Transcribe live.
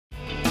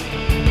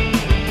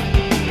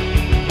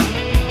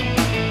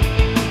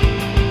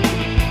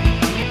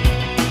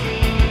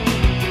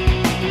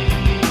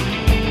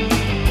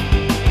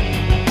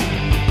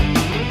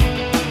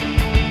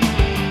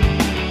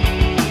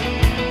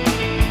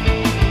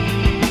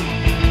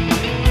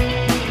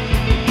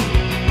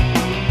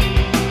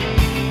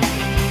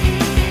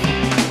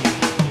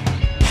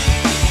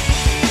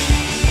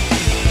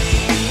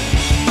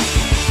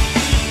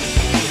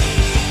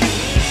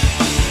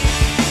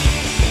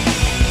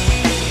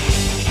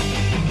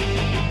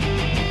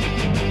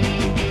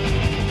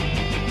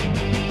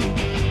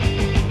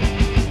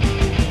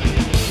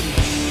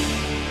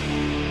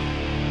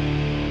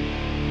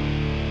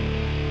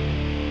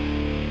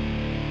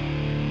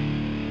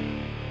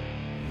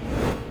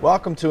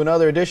Welcome to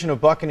another edition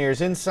of Buccaneers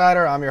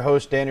Insider. I'm your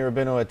host, Danny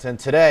Rabinowitz, and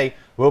today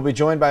we'll be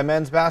joined by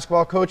men's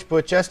basketball coach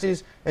Butch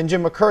Estes, and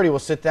Jim McCurdy will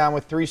sit down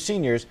with three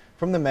seniors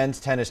from the men's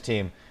tennis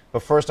team.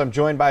 But first, I'm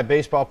joined by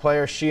baseball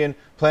player Sheehan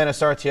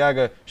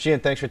Planis-Arteaga.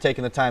 Sheehan, thanks for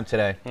taking the time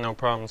today. No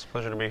problem. It's a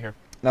pleasure to be here.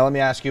 Now let me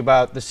ask you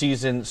about the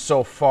season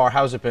so far.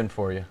 How's it been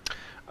for you?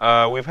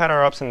 We've had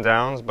our ups and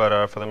downs,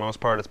 but for the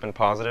most part it's been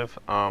positive.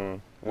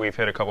 We've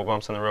hit a couple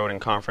bumps in the road in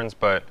conference,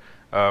 but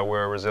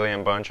we're a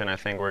resilient bunch, and I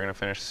think we're going to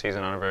finish the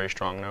season on a very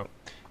strong note.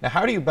 Now,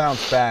 how do you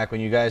bounce back when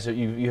you guys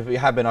you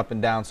have been up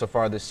and down so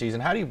far this season?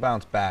 How do you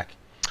bounce back?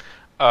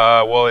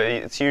 Well,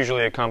 it's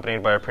usually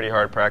accompanied by a pretty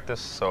hard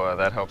practice, so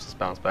that helps us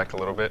bounce back a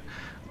little bit.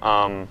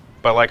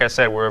 But like I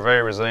said, we're a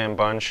very resilient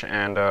bunch,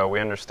 and we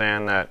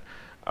understand that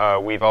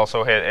we've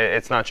also hit.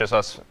 It's not just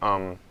us.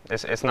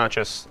 It's not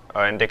just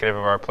indicative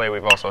of our play.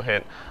 We've also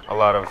hit a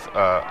lot of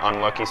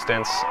unlucky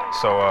stints.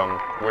 So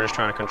we're just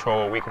trying to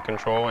control what we can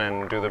control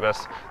and do the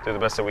best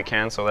that we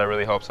can. So that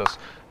really helps us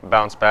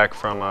bounce back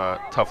from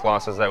tough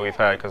losses that we've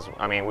had. Because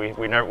I mean,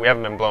 we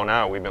haven't been blown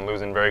out. We've been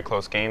losing very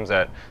close games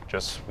that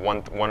just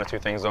one or two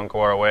things don't go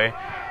our way,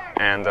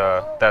 and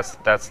that's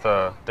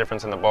the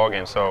difference in the ball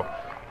game. So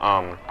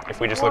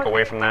if we just look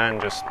away from that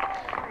and just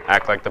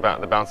act like the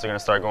bounces are going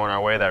to start going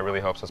our way, that really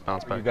helps us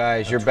bounce back. You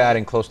guys, you're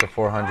batting close to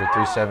 400,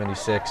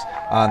 376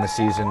 on the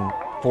season,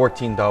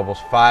 14 doubles,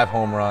 5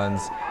 home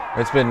runs.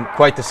 It's been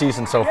quite the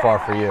season so far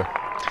for you.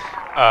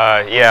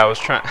 Yeah, I was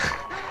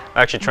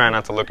actually trying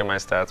not to look at my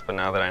stats, but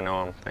now that I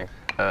know them,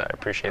 I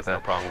appreciate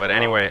that problem. But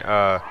anyway,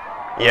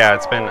 yeah,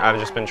 I've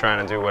just been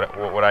trying to do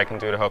what I can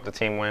do to help the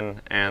team win,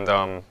 and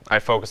I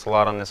focused a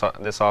lot on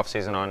this off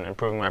season on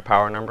improving my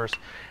power numbers,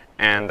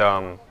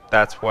 and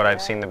that's what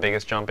I've seen the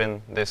biggest jump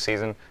in this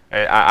season.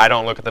 I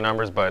don't look at the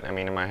numbers, but I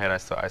mean, in my head,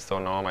 I still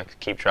know them. I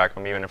keep track of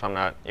them, even if I'm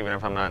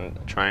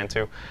not trying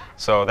to.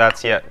 So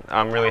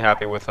I'm really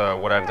happy with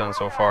what I've done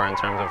so far in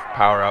terms of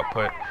power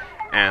output,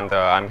 and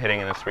I'm hitting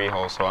in the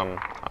 3-hole, so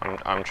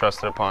I'm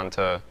trusted upon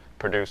to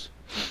produce.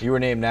 You were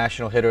named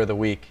National Hitter of the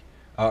Week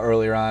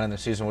earlier on in the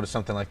season. What does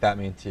something like that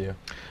mean to you?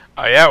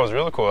 Yeah, it was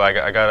really cool. I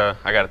got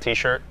a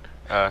T-shirt.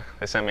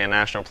 They sent me a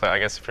national play. I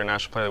guess if you're a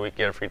National Player of the Week, you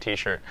get a free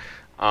T-shirt.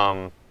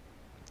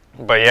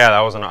 But yeah,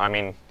 that wasn't. I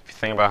mean, if you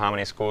think about how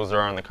many schools there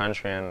are in the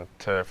country, and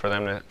for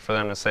them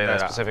to say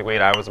that specifically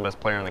I was the best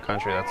player in the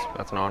country,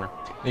 that's an honor.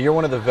 Now, you're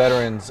one of the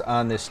veterans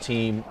on this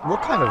team.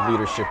 What kind of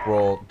leadership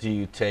role do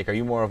you take? Are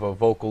you more of a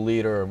vocal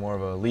leader or more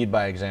of a lead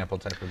by example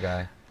type of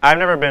guy? I've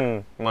never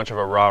been much of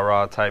a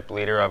rah-rah type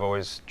leader. I've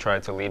always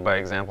tried to lead by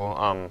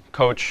example.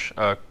 Coach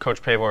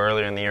Pavo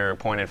earlier in the year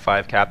appointed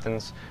 5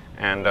 captains,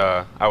 and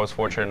I was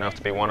fortunate enough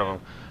to be one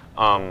of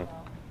them.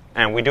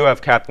 And we do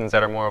have captains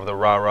that are more of the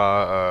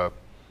rah-rah,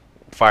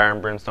 fire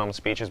and brimstone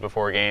speeches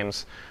before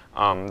games,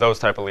 those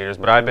type of leaders.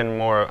 But I've been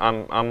more.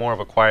 I'm more of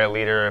a quiet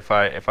leader. If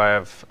I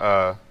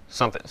have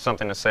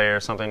something to say or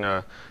something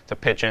to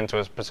pitch into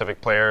a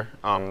specific player,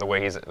 the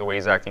way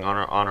he's acting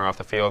on or off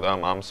the field,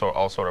 I'll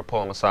sort of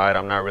pull him aside.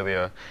 I'm not really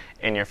a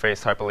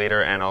in-your-face type of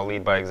leader, and I'll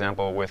lead by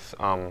example with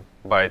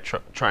by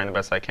trying the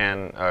best I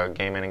can,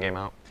 game in and game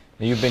out.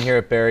 You've been here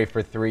at Barry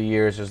for 3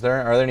 years. Are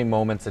there any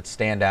moments that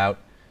stand out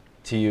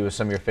to you as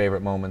some of your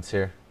favorite moments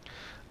here?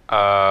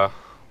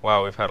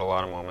 Wow, we've had a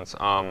lot of moments.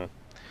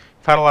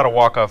 We've had a lot of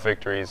walk-off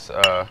victories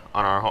on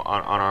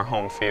our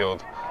home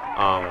field.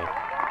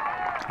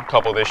 A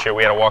couple this year.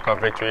 We had a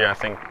walk-off victory, I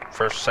think,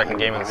 first, second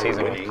game of the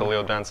season with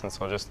Khalil Denson.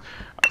 So just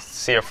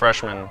see a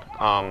freshman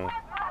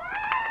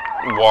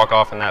walk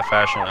off in that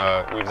fashion.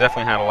 We've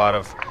definitely had a lot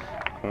of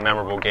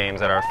memorable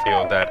games at our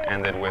field that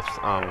ended with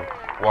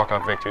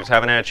walk-off victories.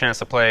 Haven't had a chance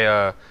to play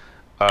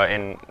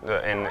in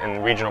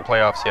regional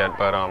playoffs yet,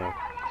 but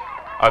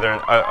other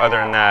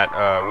than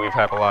that, we've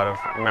had a lot of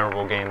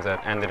memorable games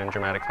that ended in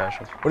dramatic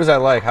fashion. What is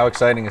that like? How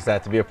exciting is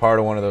that to be a part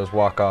of one of those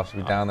walk-offs, to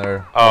be down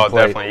there? Oh,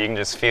 definitely. You can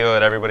just feel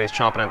it. Everybody's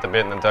chomping at the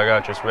bit in the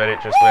dugout, just ready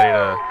to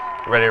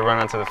run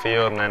onto the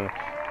field.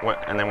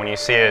 And then when you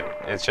see it,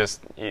 it's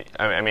just.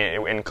 I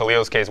mean, in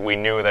Khalil's case, we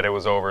knew that it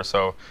was over.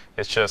 So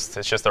it's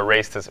just a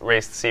race to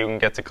see who can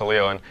get to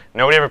Khalil. And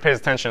nobody ever pays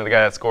attention to the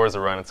guy that scores the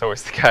run. It's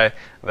always the guy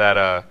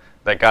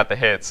that got the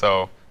hit.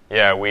 So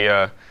yeah, we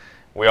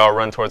all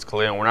run towards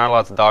Khalil, and we're not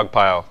allowed to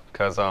dogpile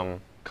because a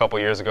couple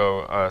years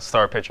ago,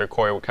 star pitcher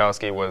Corey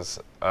Wachowski was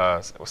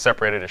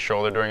separated his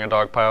shoulder during a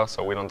dogpile,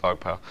 so we don't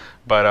dogpile.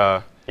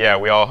 But yeah,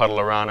 we all huddle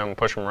around him,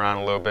 push him around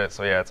a little bit,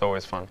 so yeah, it's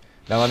always fun.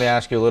 Now let me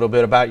ask you a little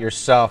bit about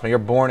yourself. Now, you're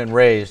born and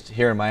raised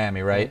here in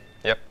Miami, right?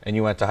 Mm-hmm. Yep. And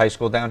you went to high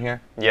school down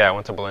here? Yeah, I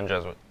went to Berlin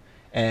Jesuit.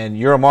 And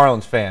you're a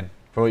Marlins fan,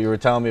 from what you were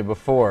telling me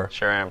before.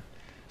 Sure am.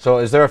 So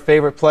is there a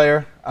favorite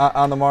player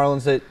on the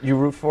Marlins that you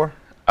root for?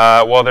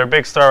 Well, their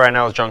big star right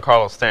now is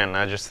Giancarlo Stanton.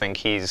 I just think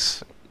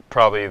he's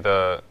probably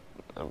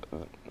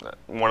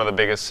one of the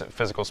biggest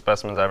physical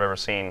specimens I've ever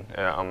seen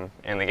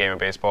in the game of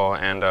baseball.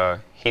 And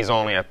he's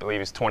only, I believe,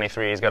 he's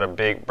 23. He's got a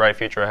big, bright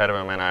future ahead of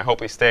him, and I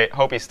hope he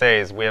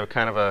stays. We have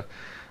kind of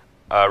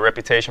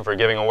reputation for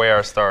giving away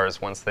our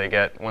stars once they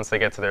get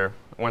to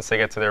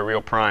their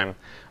real prime.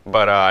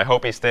 But I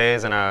hope he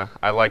stays, and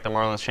I like the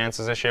Marlins'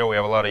 chances this year. We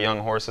have a lot of young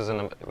horses in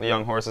the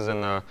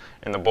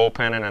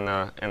bullpen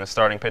and in the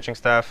starting pitching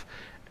staff,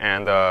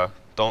 and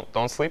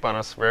don't sleep on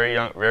us. Very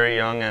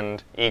young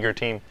and eager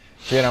team.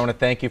 Gin, I want to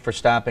thank you for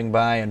stopping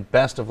by, and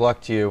best of luck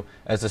to you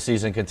as the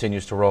season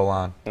continues to roll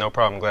on. No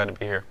problem. Glad to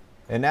be here.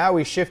 And now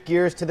we shift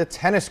gears to the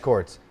tennis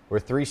courts, where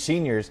 3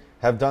 seniors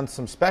have done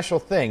some special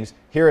things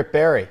here at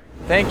Barry.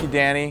 Thank you,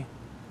 Danny.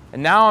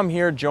 And now I'm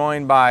here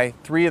joined by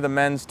 3 of the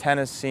men's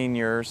tennis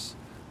seniors,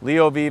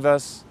 Leo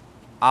Vivas,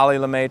 Ali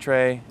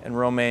Lemaitre, and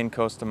Romain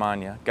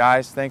Costamagna.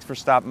 Guys, thanks for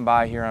stopping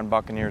by here on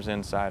Buccaneers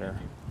Insider.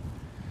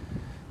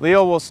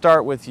 Leo, we'll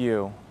start with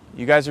you.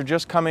 You guys are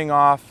just coming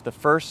off the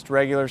first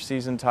regular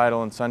season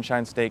title in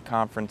Sunshine State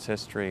Conference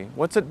history.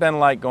 What's it been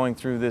like going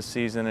through this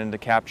season and to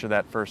capture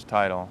that first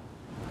title?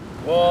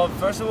 Well,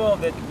 first of all,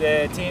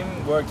 the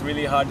team worked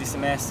really hard this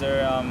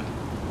semester.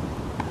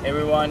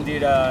 Everyone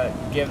did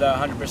give their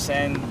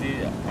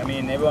 100%. I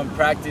mean, everyone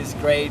practiced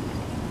great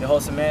the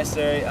whole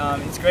semester.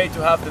 It's great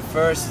to have the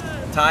first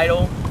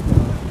title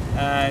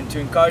and to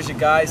encourage the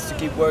guys to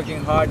keep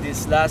working hard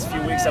these last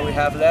few weeks that we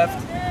have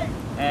left.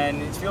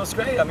 And it feels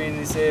great. I mean,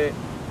 it's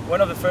one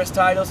of the first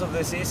titles of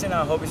the season.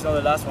 I hope it's not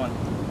the last one.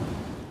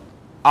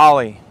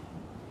 Ali,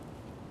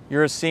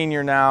 you're a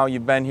senior now.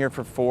 You've been here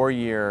for 4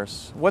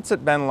 years. What's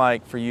it been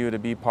like for you to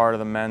be part of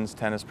the men's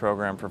tennis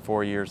program for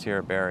 4 years here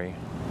at Barry?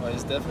 Well,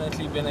 it's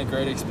definitely been a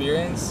great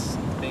experience.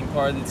 Being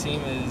part of the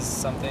team is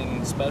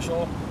something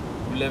special.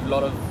 We live a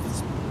lot of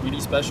really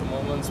special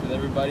moments with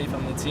everybody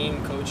from the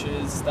team,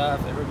 coaches,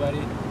 staff,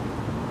 everybody.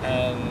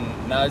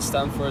 And now it's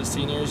time for us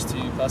seniors to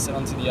pass it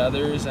on to the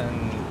others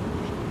and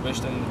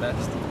wish them the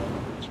best.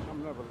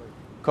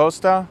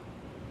 Costa,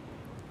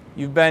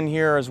 you've been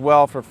here as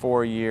well for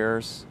 4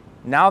 years.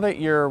 Now that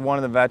you're one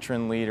of the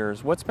veteran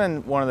leaders, what's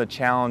been one of the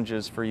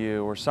challenges for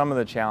you, or some of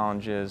the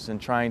challenges in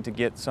trying to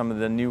get some of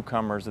the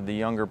newcomers or the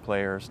younger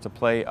players to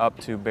play up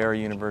to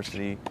Barry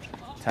University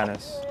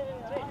tennis?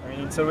 I mean,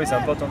 it's always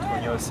important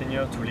when you're a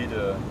senior to lead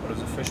all of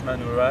the freshmen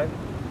who arrive.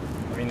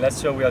 I mean,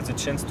 last year we had the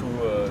chance to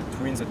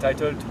win the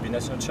title, to be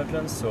national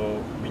champions,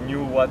 so we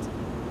knew what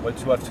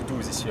to have to do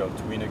this year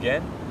to win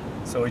again.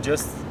 So it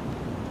just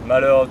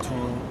mattered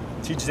to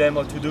teach them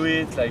how to do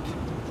it, like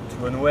to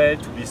run well,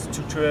 to be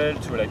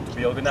structured, to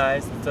be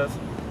organized and stuff.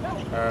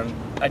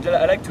 I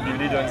like to be a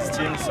leader in this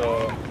team,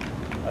 so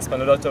I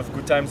spent a lot of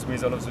good times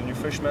with all of the new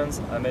freshmen,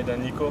 Ahmed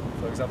and Nico,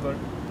 for example.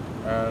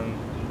 And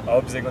I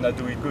hope they're gonna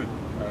do it good.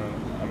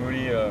 I'm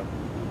really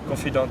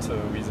confident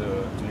with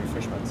the new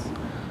freshmen.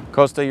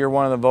 Costa, you're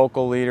one of the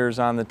vocal leaders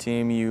on the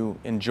team. You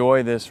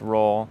enjoy this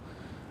role.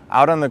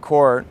 Out on the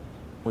court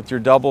with your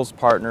doubles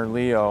partner,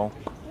 Leo,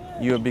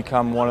 you have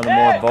become one of the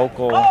more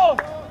vocal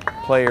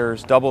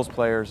players, doubles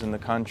players in the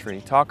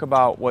country. Talk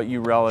about what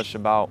you relish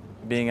about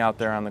being out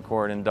there on the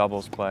court in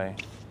doubles play.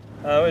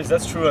 Well,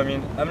 that's true. I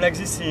mean, I'm like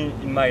this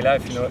in my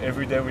life, you know,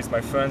 every day with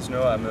my friends, you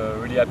know, I'm a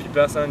really happy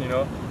person, you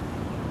know.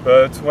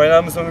 But when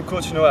I'm on the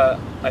court, you know,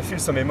 I feel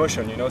some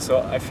emotion, you know,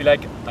 so I feel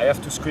like I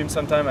have to scream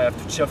sometimes, I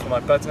have to cheer for my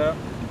partner,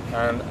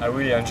 and I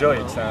really enjoy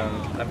it.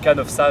 And I'm kind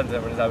of sad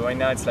that right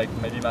now it's like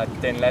maybe my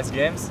 10 last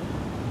games,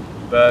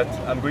 but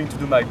I'm going to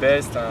do my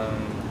best,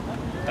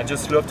 and I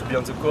just love to be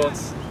on the court,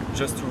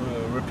 just to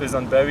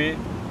represent Barry,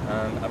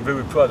 and I'm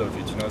very proud of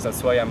it, you know,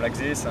 that's why I'm like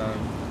this, and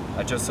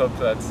I just hope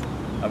that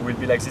I will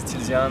be like this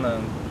till the end,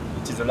 and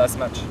it is the last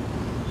match.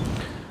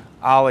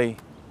 Ali,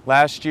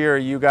 last year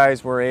you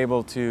guys were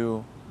able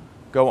to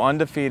go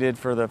undefeated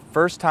for the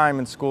first time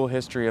in school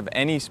history of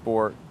any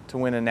sport to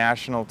win a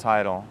national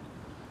title.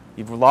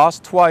 You've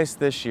lost twice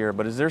this year,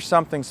 but is there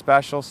something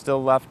special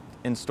still left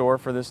in store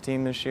for this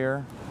team this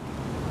year?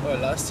 Well,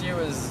 last year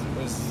was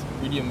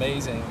really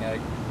amazing.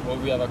 Like what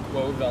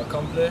we've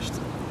accomplished,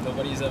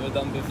 nobody's ever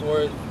done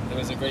before. It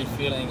was a great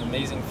feeling,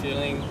 amazing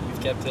feeling.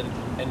 We've kept it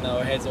in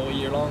our heads all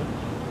year long.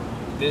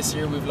 This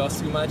year we've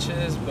lost 2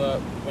 matches, but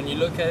when you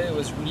look at it, it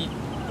was really,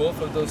 both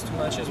of those 2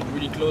 matches were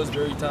really close,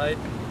 very tight.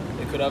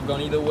 It could have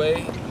gone either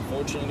way.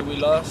 Unfortunately, we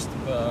lost,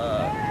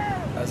 but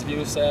as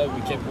Vito said,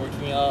 we kept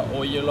working out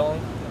all year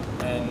long,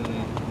 and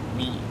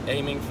we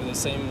aiming for the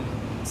same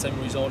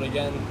result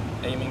again,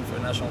 aiming for a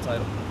national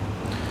title.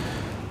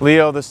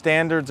 Leo, the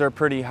standards are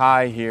pretty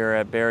high here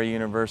at Barry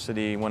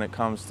University when it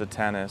comes to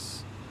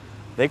tennis.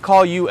 They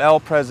call you El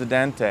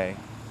Presidente,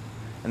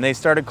 and they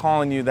started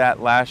calling you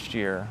that last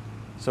year.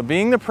 So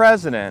being the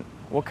president,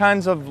 what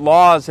kinds of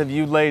laws have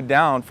you laid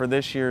down for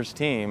this year's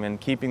team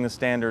and keeping the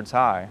standards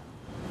high?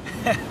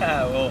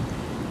 Well,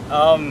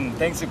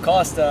 thanks to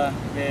Costa,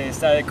 they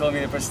started calling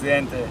me the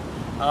Presidente.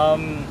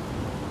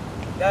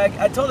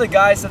 I told the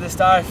guys at the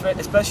start,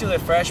 especially the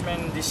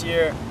freshmen this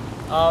year,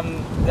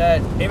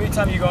 that every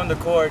time you go on the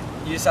court,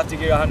 you just have to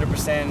give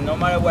 100%. No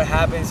matter what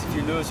happens, if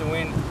you lose or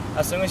win,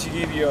 as long as you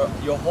give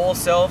your whole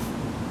self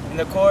in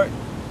the court,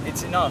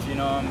 it's enough. You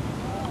know,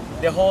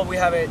 we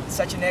have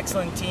such an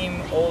excellent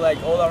team, all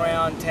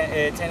around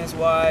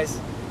tennis-wise.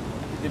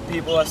 The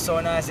people are so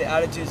nice. The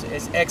attitude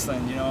is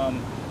excellent. You know,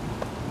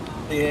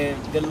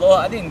 the law,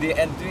 I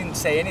didn't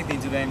say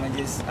anything to them.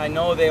 I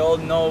know they all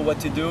know what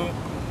to do.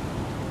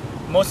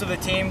 Most of the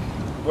team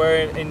were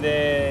in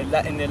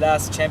the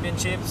last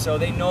championship, so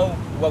they know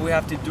what we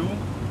have to do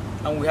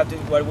and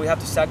what we have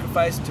to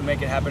sacrifice to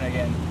make it happen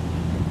again.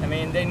 I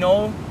mean, they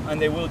know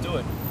and they will do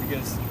it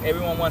because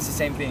everyone wants the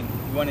same thing.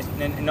 We want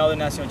another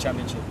national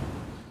championship.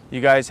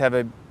 You guys have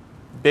a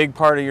big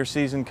part of your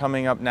season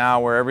coming up now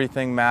where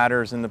everything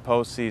matters in the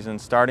postseason,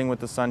 starting with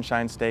the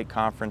Sunshine State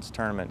Conference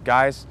Tournament.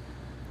 Guys,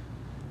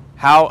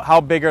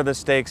 how big are the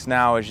stakes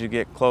now as you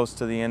get close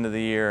to the end of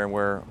the year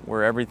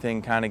where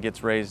everything kind of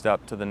gets raised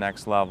up to the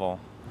next level?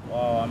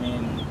 Well, I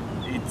mean,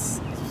 it's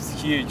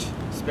huge,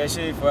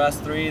 especially for us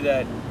three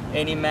that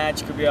any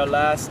match could be our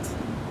last.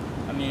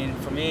 I mean,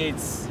 for me,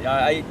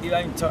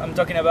 I'm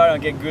talking about it, I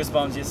get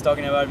goosebumps just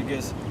talking about it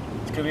because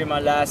it could be my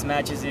last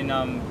matches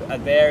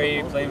at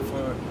Barry, playing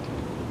for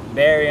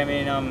Barry. I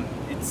mean,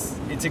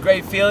 it's a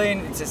great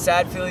feeling. It's a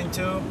sad feeling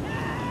too,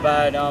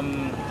 but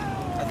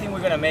I think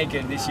we're gonna make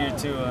it this year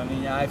too. I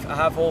mean, I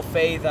have all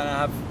faith,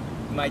 and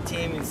my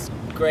team is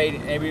great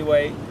in every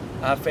way.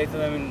 I have faith in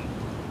them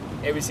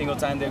every single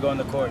time they go on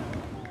the court.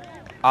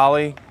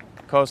 Ali,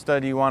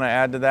 Costa, do you want to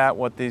add to that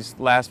what these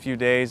last few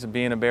days of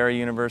being a Barry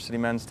University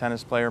men's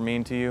tennis player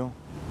mean to you?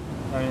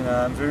 I mean,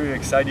 I'm very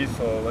excited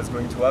for what's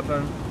going to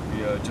happen. We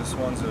just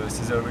won the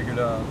season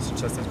regular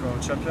Sunshine State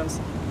Conference champions,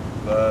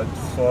 but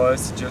for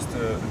us, it's just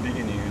the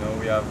beginning. You know,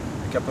 we have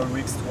a couple of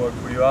weeks to work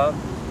really hard,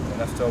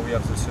 and after we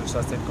have the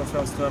Sunshine State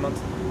Conference tournament,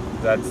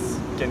 that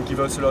can give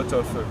us a lot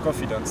of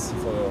confidence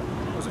for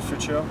the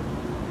future.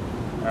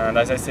 And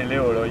as I say,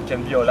 Leo, it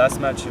can be our last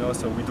match, you know,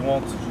 so we don't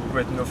want to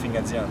regret nothing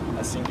at the end.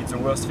 I think it's the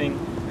worst thing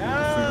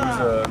if we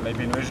lose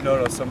maybe in regional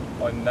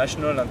or in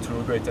national and to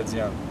regret at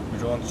the end. We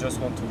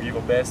just want to give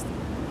our best,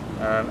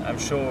 and I'm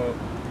sure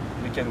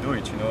we can do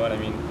it, you know what I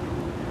mean?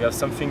 We have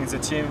something in the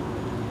team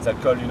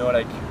that call, you know,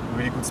 like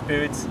really good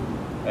spirit,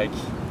 like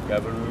we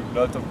have a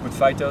lot of good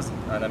fighters,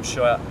 and I'm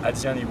sure at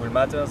the end it will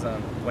matter,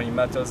 and when it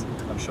matters,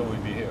 I'm sure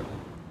we'll be here.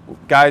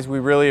 Guys, we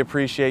really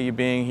appreciate you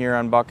being here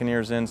on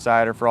Buccaneers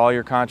Insider for all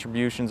your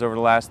contributions over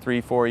the last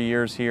 3-4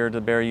 years here to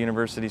Barry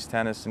University's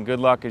tennis, and good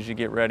luck as you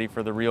get ready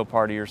for the real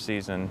part of your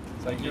season.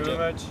 Thank you very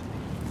much.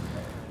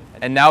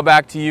 And now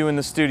back to you in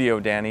the studio,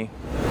 Danny.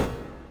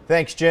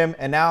 Thanks, Jim.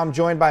 And now I'm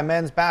joined by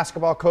men's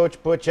basketball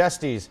coach Butch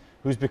Estes,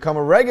 who's become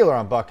a regular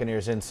on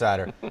Buccaneers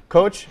Insider.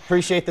 Coach,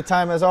 appreciate the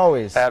time as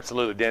always.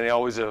 Absolutely, Danny.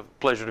 Always a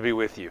pleasure to be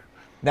with you.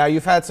 Now,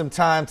 you've had some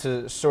time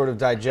to sort of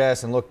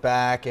digest and look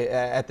back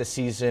at the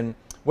season.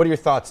 What are your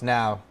thoughts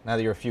now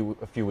that you're a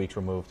few weeks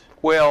removed?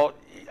 Well,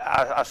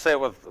 I say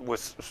it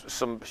with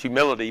some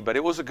humility, but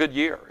it was a good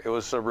year. It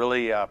was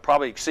really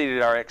probably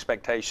exceeded our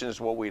expectations,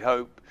 what we'd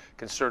hoped,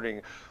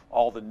 considering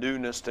all the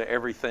newness to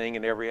everything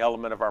and every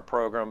element of our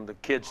program. The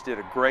kids did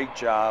a great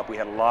job. We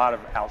had a lot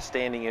of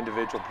outstanding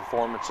individual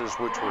performances,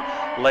 which were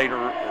later,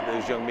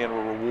 those young men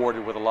were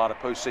rewarded with a lot of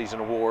postseason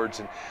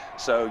awards. And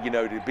so, you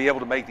know, to be able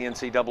to make the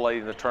NCAA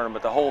in the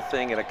tournament, the whole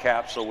thing in a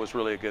capsule was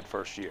really a good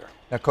first year.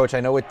 Now, Coach,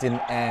 I know it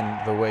didn't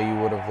end the way you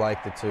would have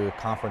liked it to.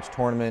 Conference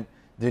tournament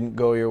didn't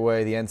go your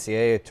way. The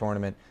NCAA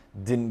tournament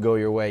didn't go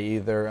your way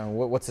either. And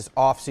what's this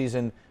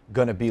offseason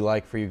going to be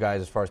like for you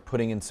guys as far as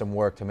putting in some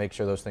work to make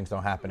sure those things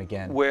don't happen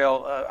again?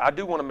 Well, I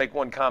do want to make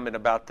one comment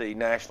about the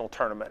national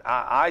tournament.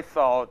 I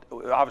thought,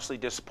 obviously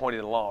disappointed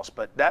in the loss,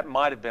 but that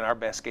might have been our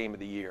best game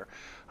of the year.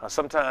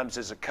 Sometimes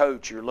as a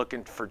coach, you're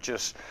looking for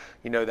just,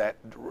 you know, that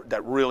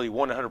really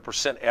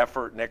 100%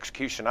 effort and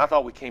execution. I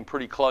thought we came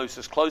pretty close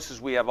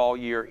as we have all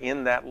year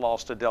in that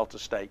loss to Delta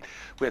State.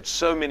 We had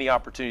so many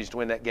opportunities to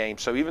win that game.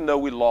 So even though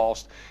we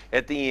lost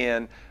at the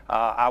end,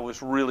 I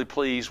was really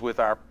pleased with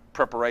our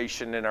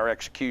preparation and our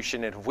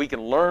execution, and if we can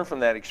learn from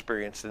that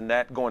experience, then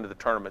that going to the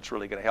tournament is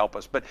really going to help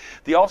us. But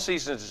the off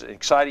season is an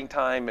exciting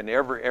time, and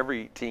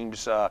every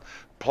team's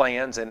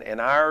plans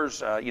and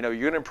ours, you know,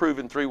 you're going to improve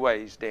in 3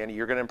 ways, Danny.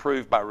 You're going to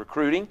improve by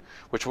recruiting,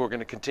 which we're going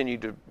to continue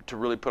to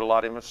really put a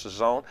lot of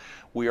emphasis on.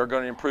 We are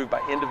going to improve by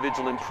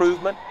individual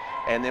improvement,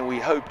 and then we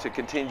hope to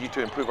continue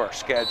to improve our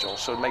schedule,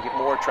 so to make it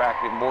more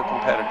attractive, more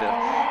competitive.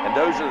 And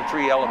those are the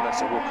 3 elements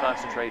that we'll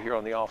concentrate here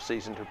on the off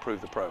season to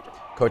improve the program.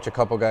 Coach, a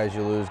couple guys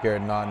you lose,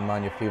 Garrett Naughton,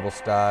 Manya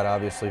Fievelstad,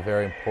 obviously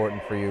very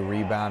important for you,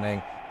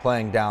 rebounding,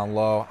 playing down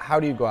low. How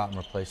do you go out and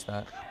replace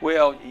that?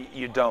 Well,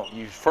 you don't.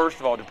 You first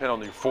of all depend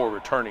on your 4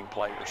 returning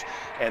players.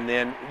 And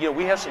then, you know,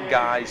 we have some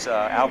guys,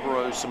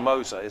 Alvaro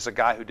Somoza is a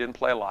guy who didn't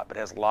play a lot but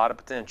has a lot of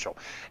potential.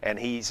 And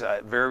he's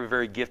very,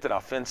 very gifted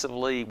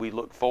offensively. We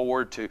look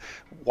forward to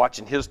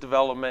watching his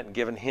development and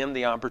giving him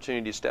the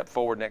opportunity to step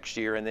forward next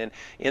year. And then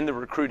in the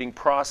recruiting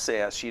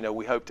process, you know,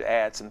 we hope to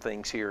add some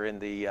things here in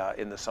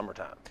the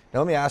summertime.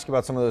 Now let me ask you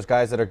about some of those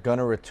guys that are going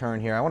to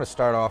return here. I want to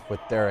start off with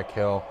Derek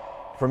Hill.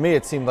 For me,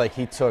 it seemed like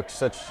he took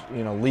such,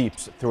 you know,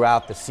 leaps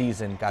throughout the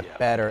season, got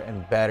better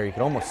and better. You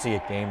could almost see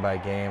it game by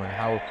game. And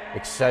how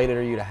excited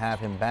are you to have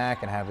him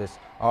back and have this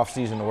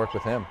offseason to work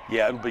with him?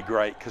 Yeah, it'll be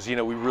great because, you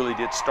know, we really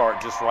did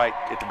start just right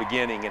at the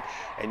beginning.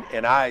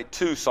 And I,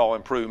 too, saw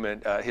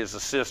improvement. His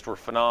assists were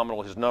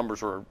phenomenal. His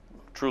numbers were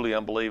truly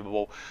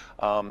unbelievable.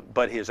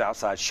 But his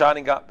outside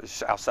shooting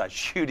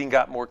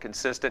got more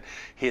consistent.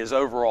 His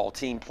overall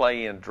team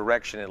play and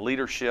direction and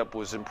leadership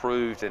was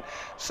improved, and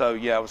so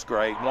yeah, it was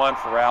great. Juan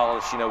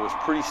Ferrales, was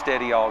pretty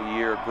steady all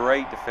year.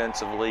 Great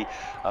defensively,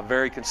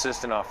 very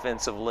consistent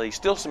offensively.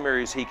 Still some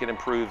areas he can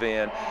improve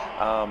in.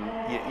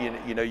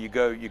 You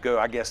go.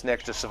 I guess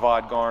next to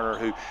Savad Garner,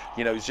 who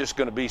is just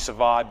going to be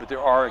Savad, but there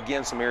are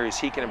again some areas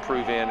he can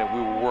improve in, and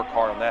we will work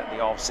hard on that in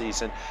the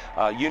offseason.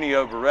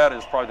 Unio Beretta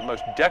is probably the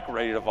most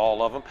decorated of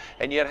all of them,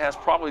 and yet has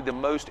probably the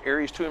most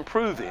areas to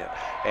improve in,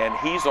 and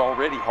he's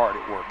already hard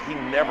at work. He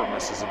never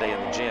misses a day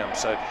in the gym,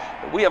 so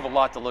we have a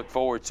lot to look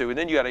forward to. And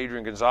then you got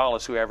Adrian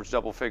Gonzalez, who averaged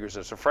double figures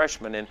as a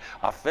freshman, and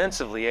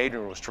offensively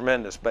Adrian was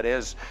tremendous. But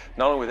as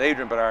not only with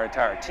Adrian but our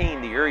entire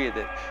team, the area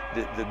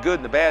that the good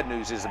and the bad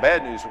news is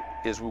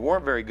we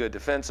weren't very good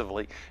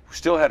defensively. We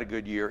still had a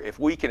good year. If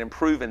we can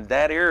improve in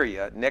that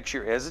area next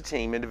year as a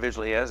team,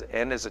 individually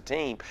and as a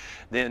team,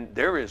 then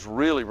there is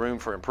really room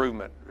for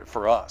improvement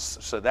for us.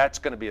 So that's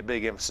going to be a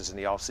big emphasis in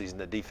the offseason,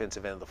 the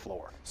defensive end of the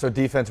floor. So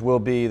defense will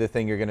be the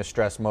thing you're going to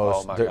stress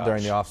most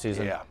during the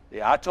offseason?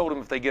 Yeah, I told them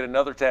if they get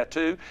another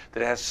tattoo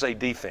that it has to say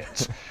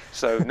defense.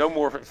 So no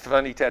more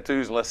funny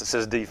tattoos unless it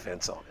says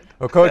defense on it.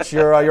 Well, Coach,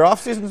 your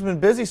offseason's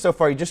been busy so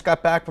far. You just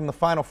got back from the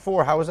Final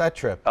Four. How was that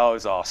trip? Oh, it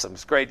was awesome.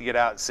 It's great to get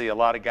out and see a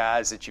lot of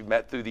guys that you've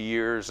met through the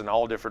years in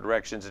all different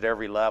directions at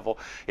every level.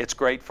 It's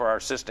great for our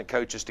assistant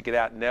coaches to get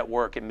out and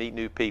network and meet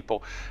new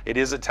people. It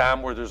is a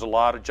time where there's a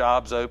lot of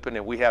jobs open,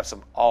 and we have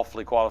some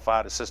awfully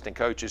qualified assistant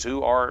coaches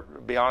who are, to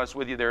be honest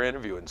with you, they're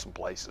interviewing some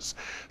places.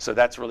 So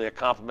that's really a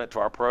compliment to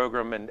our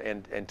program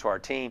and to our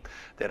team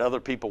that other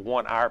people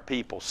want our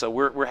people. So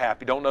we're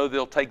happy. Don't know if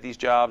they'll take these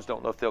jobs,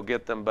 don't know if they'll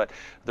get them, but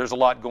there's a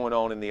lot going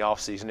on in the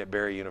offseason at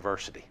Barry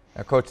University.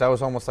 Now, Coach, that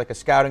was almost like a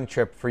scouting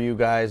trip for you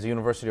guys. The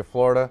University of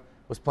Florida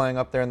was playing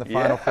up there in the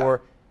Final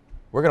Four.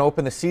 We're going to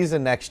open the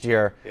season next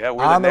year. Yeah,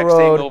 we're on the the next road,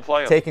 team that'll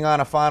play them. taking on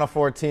a Final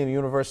Four team,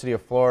 University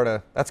of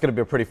Florida. That's going to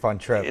be a pretty fun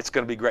trip. It's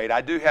going to be great. I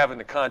do have in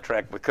the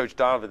contract with Coach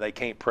Donovan, they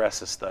can't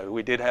press us, though.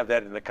 We did have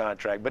that in the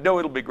contract. But no,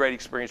 it'll be a great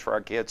experience for our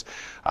kids.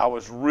 I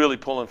was really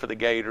pulling for the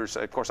Gators.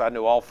 Of course, I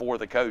knew all four of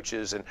the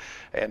coaches.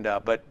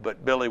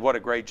 But Billy, what a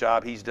great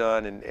job he's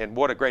done, and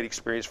what a great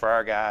experience for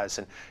our guys.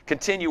 And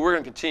we're going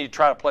to continue to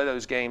try to play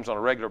those games on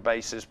a regular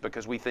basis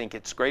because we think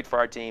it's great for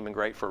our team and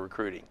great for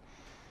recruiting.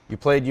 You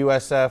played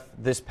USF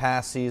this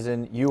past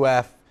season.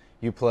 UF,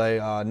 you play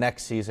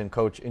next season.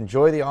 Coach,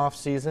 enjoy the off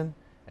season,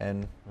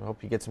 and I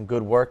hope you get some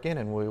good work in,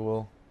 and we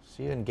will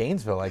see you in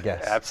Gainesville, I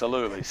guess.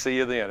 Absolutely. See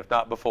you then, if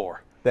not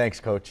before. Thanks,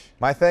 Coach.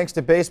 My thanks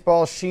to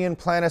baseball Sheehan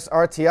Planis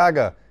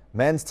Arteaga,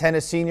 men's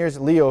tennis seniors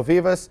Leo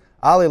Vivas,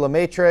 Ali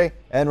Lemaitre,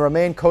 and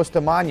Romain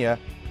Costamagna,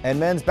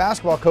 and men's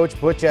basketball coach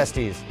Butch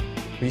Estes.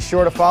 Be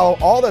sure to follow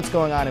all that's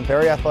going on in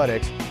Barry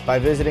Athletics by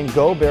visiting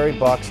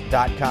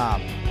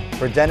GoBarryBucks.com.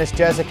 For Dennis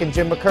Jezik and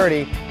Jim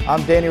McCurdy,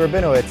 I'm Danny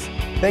Rabinowitz.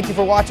 Thank you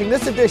for watching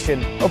this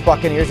edition of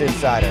Buccaneers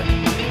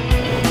Insider.